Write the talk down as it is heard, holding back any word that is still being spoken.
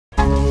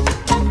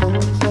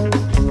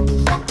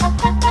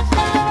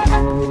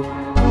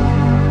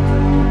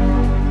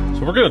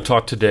going to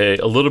talk today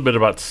a little bit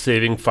about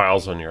saving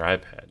files on your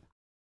iPad.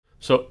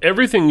 So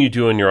everything you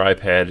do on your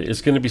iPad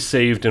is going to be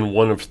saved in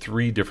one of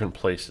three different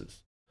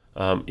places.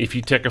 If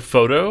you take a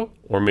photo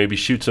or maybe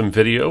shoot some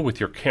video with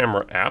your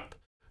camera app,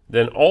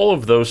 then all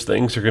of those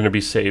things are going to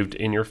be saved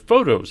in your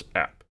Photos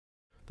app.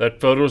 That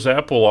Photos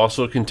app will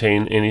also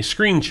contain any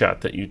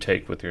screenshot that you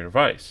take with your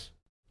device.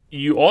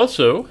 You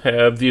also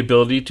have the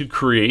ability to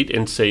create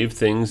and save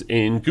things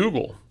in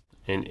Google.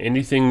 And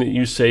anything that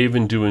you save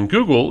and do in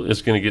Google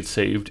is going to get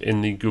saved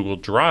in the Google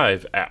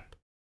Drive app.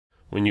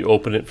 When you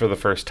open it for the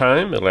first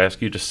time, it'll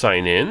ask you to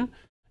sign in.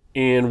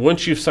 And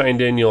once you've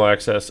signed in, you'll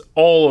access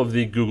all of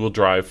the Google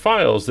Drive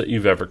files that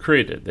you've ever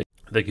created.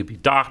 They could be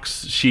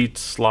docs,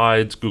 sheets,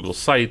 slides, Google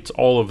Sites.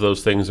 All of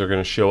those things are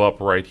going to show up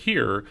right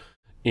here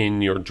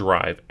in your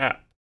Drive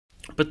app.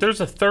 But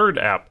there's a third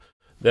app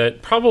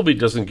that probably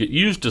doesn't get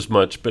used as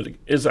much, but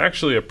is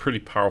actually a pretty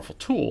powerful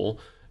tool,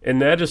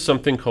 and that is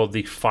something called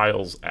the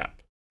Files app.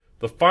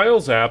 The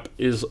Files app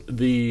is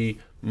the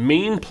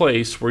main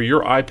place where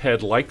your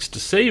iPad likes to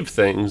save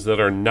things that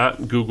are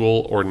not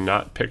Google or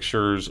not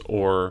pictures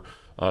or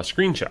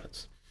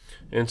screenshots.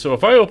 And so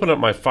if I open up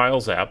my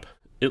Files app,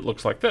 it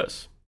looks like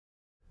this.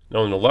 Now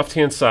on the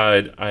left-hand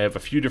side, I have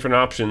a few different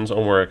options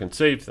on where I can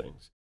save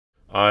things.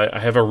 I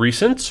have a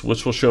Recents,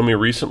 which will show me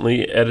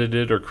recently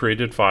edited or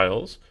created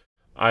files.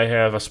 I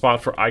have a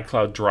spot for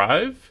iCloud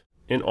Drive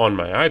and on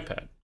my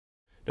iPad.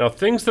 Now,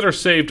 things that are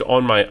saved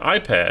on my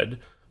iPad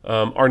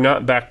are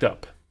not backed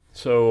up.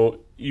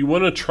 So you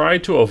want to try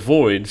to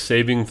avoid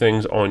saving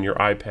things on your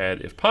iPad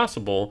if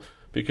possible,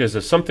 because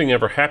if something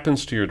ever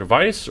happens to your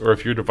device or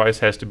if your device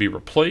has to be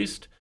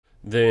replaced,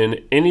 then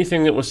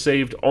anything that was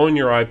saved on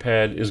your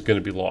iPad is going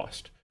to be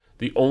lost.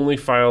 The only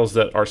files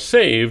that are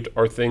saved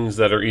are things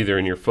that are either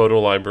in your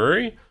photo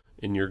library,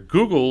 in your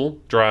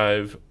Google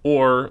Drive,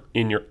 or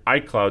in your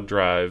iCloud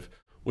Drive,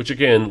 which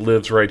again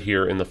lives right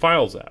here in the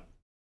Files app.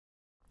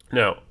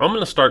 Now, I'm going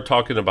to start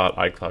talking about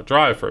iCloud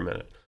Drive for a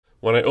minute.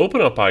 When I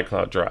open up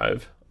iCloud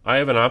Drive, I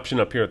have an option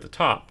up here at the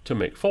top to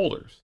make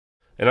folders.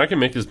 And I can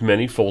make as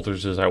many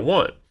folders as I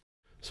want.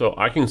 So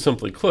I can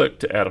simply click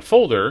to add a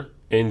folder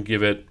and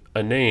give it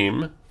a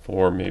name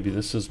for, maybe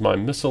this is my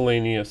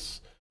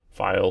miscellaneous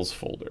files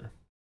folder.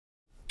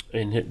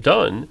 And hit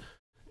done,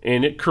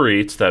 and it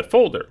creates that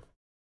folder.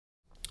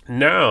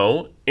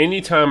 Now,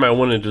 anytime I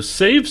wanted to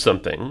save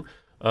something,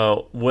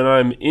 when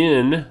I'm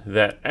in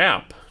that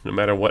app, no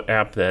matter what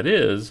app that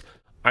is,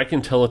 I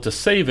can tell it to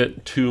save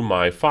it to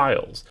my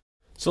files.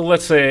 So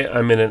let's say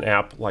I'm in an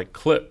app like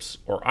Clips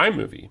or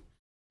iMovie.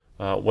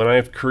 When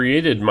I've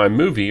created my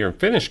movie or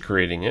finished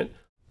creating it,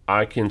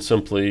 I can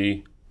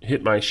simply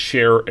hit my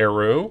share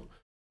arrow,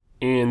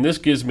 and this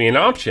gives me an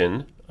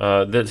option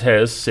that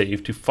has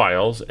save to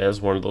files as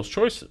one of those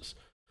choices.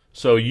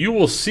 So you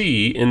will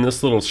see in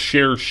this little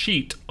share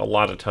sheet a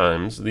lot of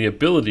times the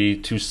ability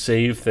to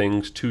save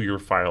things to your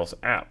Files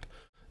app.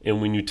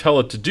 And when you tell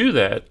it to do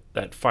that,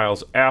 that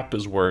Files app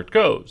is where it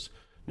goes.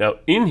 Now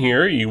in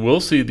here you will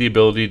see the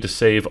ability to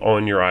save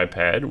on your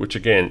iPad, which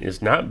again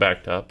is not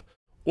backed up,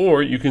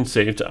 or you can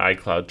save to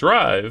iCloud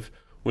Drive,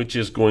 which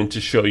is going to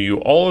show you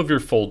all of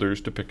your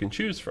folders to pick and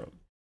choose from.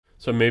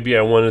 So maybe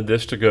I wanted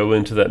this to go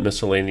into that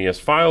miscellaneous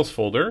files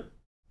folder,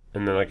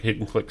 and then I can hit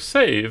and click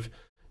save,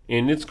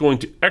 and it's going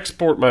to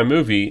export my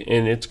movie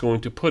and it's going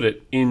to put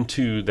it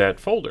into that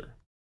folder.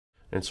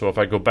 And so if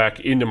I go back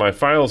into my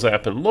Files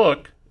app and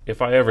look,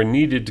 if I ever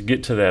needed to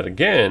get to that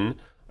again,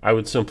 I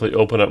would simply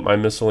open up my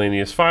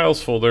miscellaneous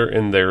files folder,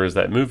 and there is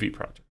that movie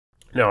project.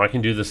 Now I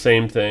can do the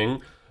same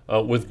thing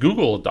with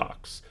Google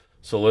Docs.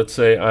 So let's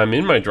say I'm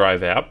in my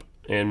Drive app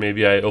and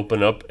maybe I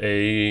open up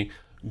a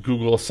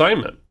Google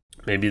assignment.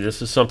 Maybe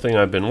this is something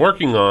I've been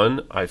working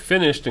on, I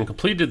finished and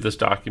completed this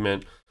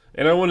document,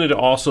 and I wanted to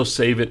also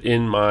save it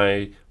in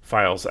my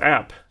Files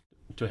app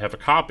to have a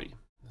copy.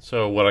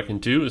 So what I can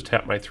do is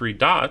tap my three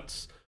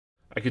dots.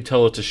 I could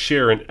tell it to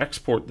share and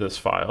export this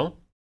file,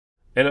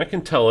 and I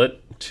can tell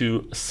it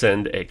to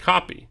send a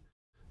copy.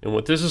 And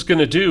what this is going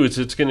to do is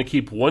it's going to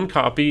keep one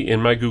copy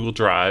in my Google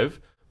Drive,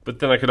 but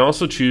then I can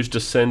also choose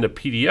to send a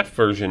PDF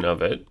version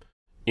of it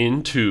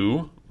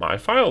into my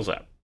Files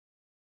app.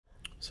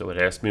 So it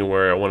asks me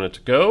where I want it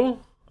to go.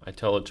 I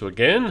tell it to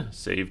again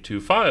save to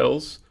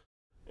files,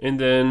 and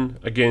then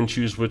again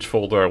choose which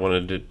folder I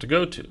wanted it to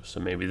go to.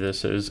 So maybe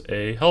this is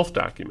a health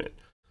document.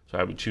 So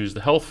I would choose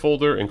the health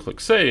folder and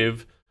click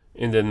save,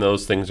 and then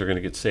those things are going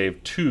to get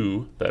saved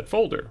to that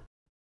folder.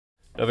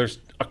 Now there's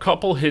a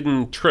couple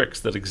hidden tricks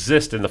that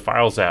exist in the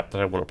Files app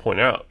that I want to point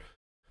out.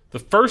 The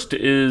first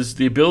is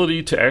the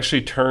ability to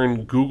actually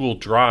turn Google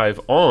Drive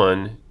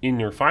on in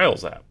your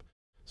Files app.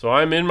 So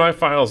I'm in my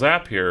Files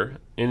app here,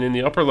 and in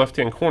the upper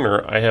left-hand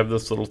corner, I have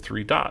this little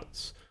three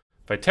dots.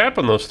 If I tap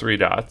on those three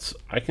dots,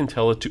 I can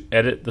tell it to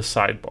edit the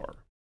sidebar.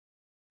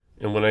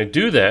 And when I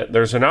do that,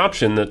 there's an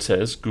option that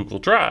says Google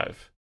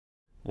Drive.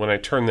 When I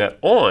turn that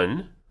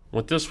on,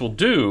 what this will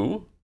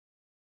do,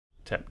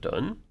 tap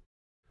done,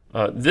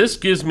 this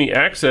gives me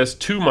access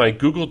to my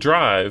Google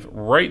Drive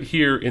right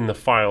here in the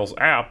Files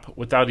app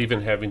without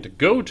even having to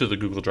go to the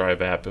Google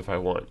Drive app if I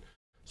want.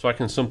 So I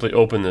can simply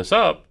open this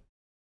up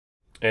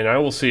and I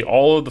will see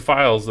all of the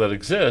files that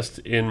exist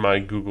in my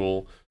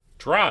Google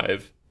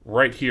Drive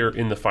right here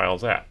in the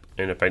Files app.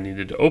 And if I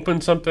needed to open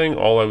something,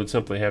 all I would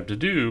simply have to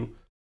do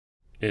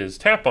is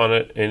tap on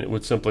it and it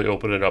would simply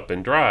open it up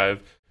in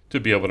Drive to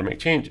be able to make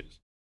changes.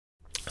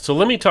 So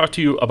let me talk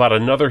to you about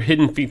another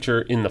hidden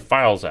feature in the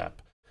Files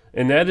app,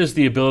 and that is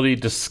the ability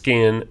to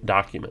scan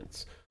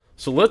documents.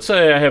 So let's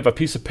say I have a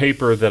piece of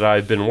paper that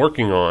I've been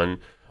working on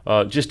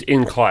just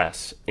in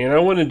class, and I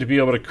wanted to be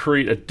able to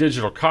create a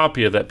digital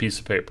copy of that piece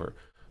of paper.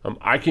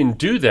 I can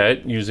do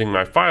that using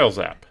my Files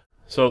app.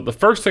 So the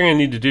first thing I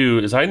need to do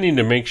is I need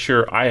to make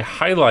sure I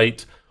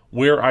highlight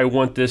where I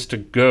want this to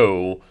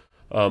go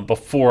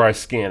before I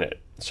scan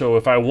it. So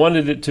if I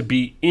wanted it to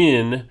be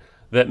in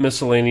that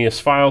miscellaneous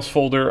files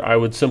folder, I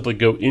would simply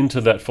go into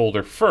that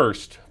folder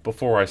first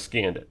before I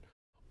scanned it.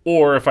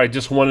 Or if I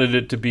just wanted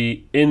it to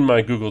be in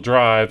my Google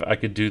Drive, I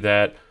could do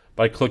that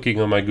by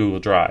clicking on my Google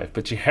Drive.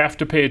 But you have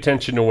to pay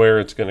attention to where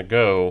it's going to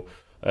go.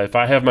 If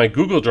I have my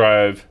Google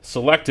Drive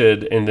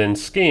selected and then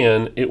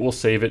scan, it will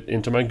save it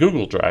into my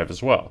Google Drive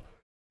as well.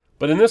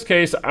 But in this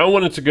case, I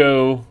want it to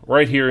go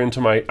right here into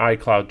my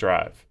iCloud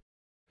Drive.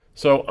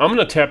 So I'm going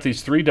to tap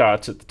these three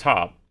dots at the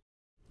top,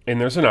 and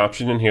there's an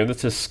option in here that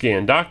says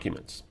Scan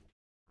Documents.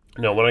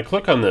 Now when I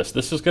click on this,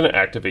 this is going to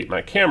activate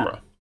my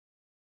camera.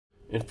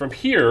 And from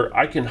here,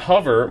 I can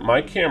hover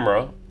my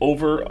camera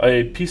over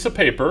a piece of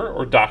paper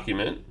or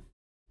document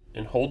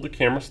and hold the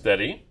camera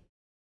steady.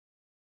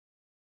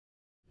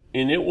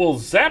 And it will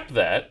zap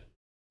that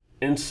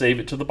and save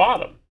it to the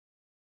bottom.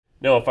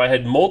 Now, if I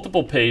had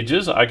multiple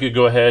pages, I could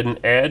go ahead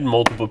and add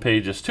multiple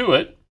pages to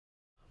it.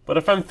 But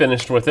if I'm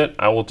finished with it,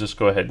 I will just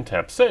go ahead and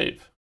tap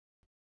Save.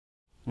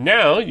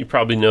 Now, you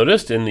probably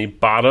noticed in the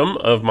bottom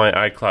of my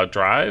iCloud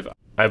Drive,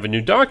 I have a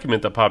new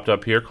document that popped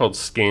up here called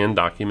Scan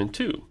Document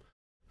 2.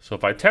 So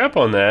if I tap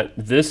on that,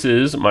 this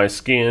is my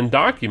scanned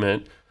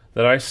document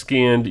that I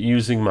scanned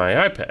using my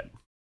iPad.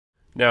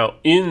 Now,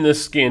 in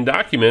this scanned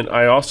document,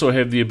 I also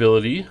have the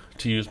ability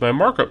to use my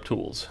markup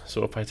tools.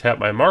 So if I tap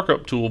my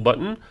markup tool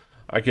button,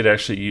 I could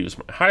actually use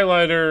my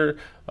highlighter,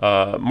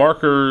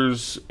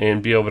 markers,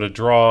 and be able to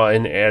draw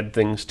and add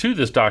things to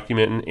this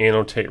document and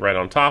annotate right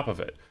on top of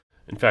it.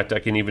 In fact, I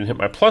can even hit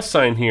my plus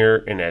sign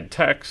here and add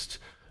text,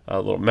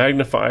 little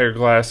magnifier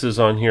glasses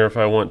on here if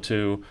I want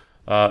to,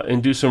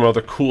 and do some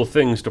other cool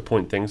things to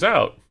point things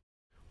out.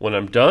 When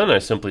I'm done, I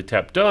simply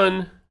tap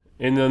Done,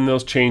 and then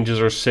those changes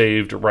are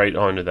saved right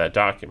onto that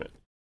document.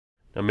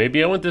 Now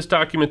maybe I want this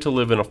document to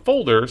live in a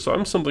folder, so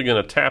I'm simply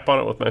going to tap on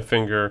it with my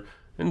finger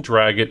and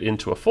drag it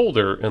into a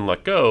folder and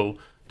let go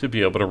to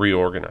be able to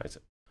reorganize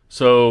it.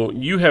 So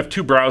you have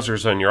two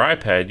browsers on your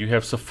iPad. You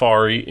have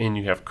Safari and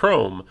you have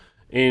Chrome.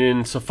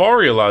 And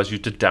Safari allows you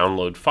to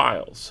download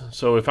files.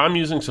 So if I'm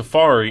using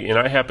Safari and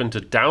I happen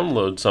to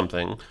download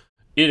something,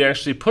 it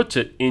actually puts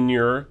it in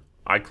your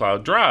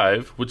iCloud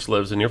Drive, which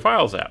lives in your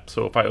Files app.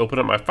 So if I open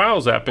up my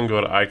Files app and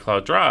go to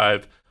iCloud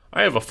Drive,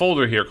 I have a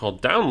folder here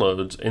called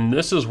Downloads, and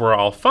this is where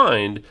I'll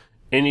find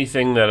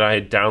anything that I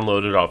had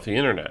downloaded off the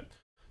internet.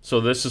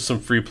 So this is some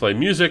free play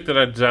music that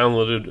I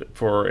downloaded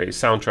for a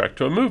soundtrack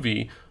to a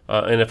movie,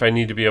 and if I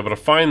need to be able to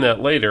find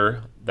that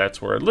later,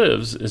 that's where it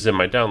lives, is in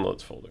my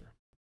Downloads folder.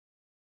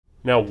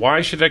 Now,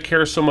 why should I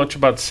care so much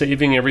about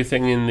saving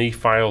everything in the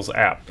Files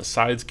app?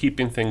 Besides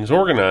keeping things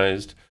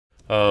organized,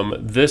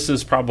 this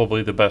is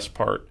probably the best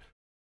part.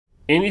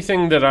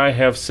 Anything that I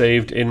have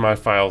saved in my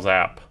Files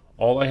app,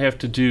 all I have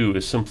to do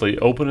is simply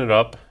open it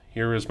up.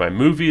 Here is my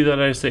movie that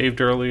I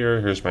saved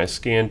earlier. Here's my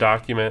scanned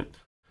document.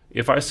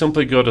 If I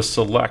simply go to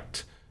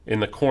Select in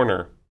the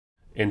corner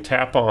and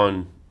tap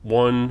on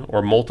one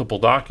or multiple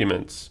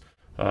documents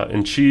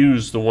and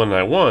choose the one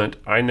I want,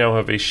 I now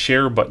have a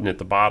Share button at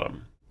the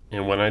bottom.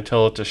 And when I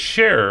tell it to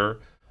share,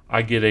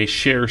 I get a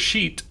share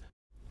sheet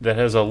that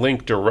has a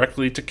link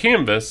directly to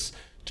Canvas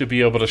to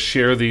be able to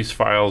share these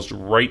files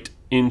right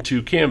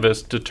into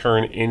Canvas to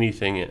turn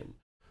anything in.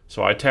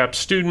 So I tap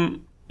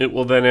Student. It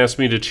will then ask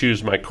me to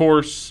choose my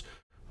course.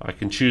 I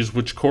can choose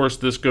which course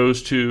this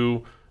goes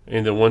to.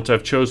 And then once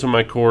I've chosen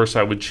my course,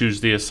 I would choose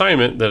the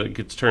assignment that it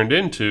gets turned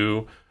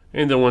into.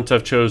 And then once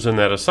I've chosen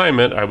that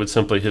assignment, I would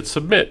simply hit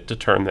Submit to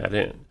turn that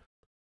in.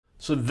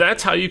 So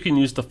that's how you can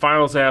use the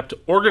Files app to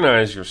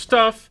organize your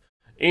stuff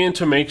and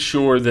to make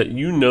sure that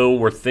you know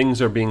where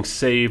things are being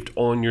saved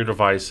on your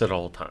device at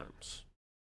all times.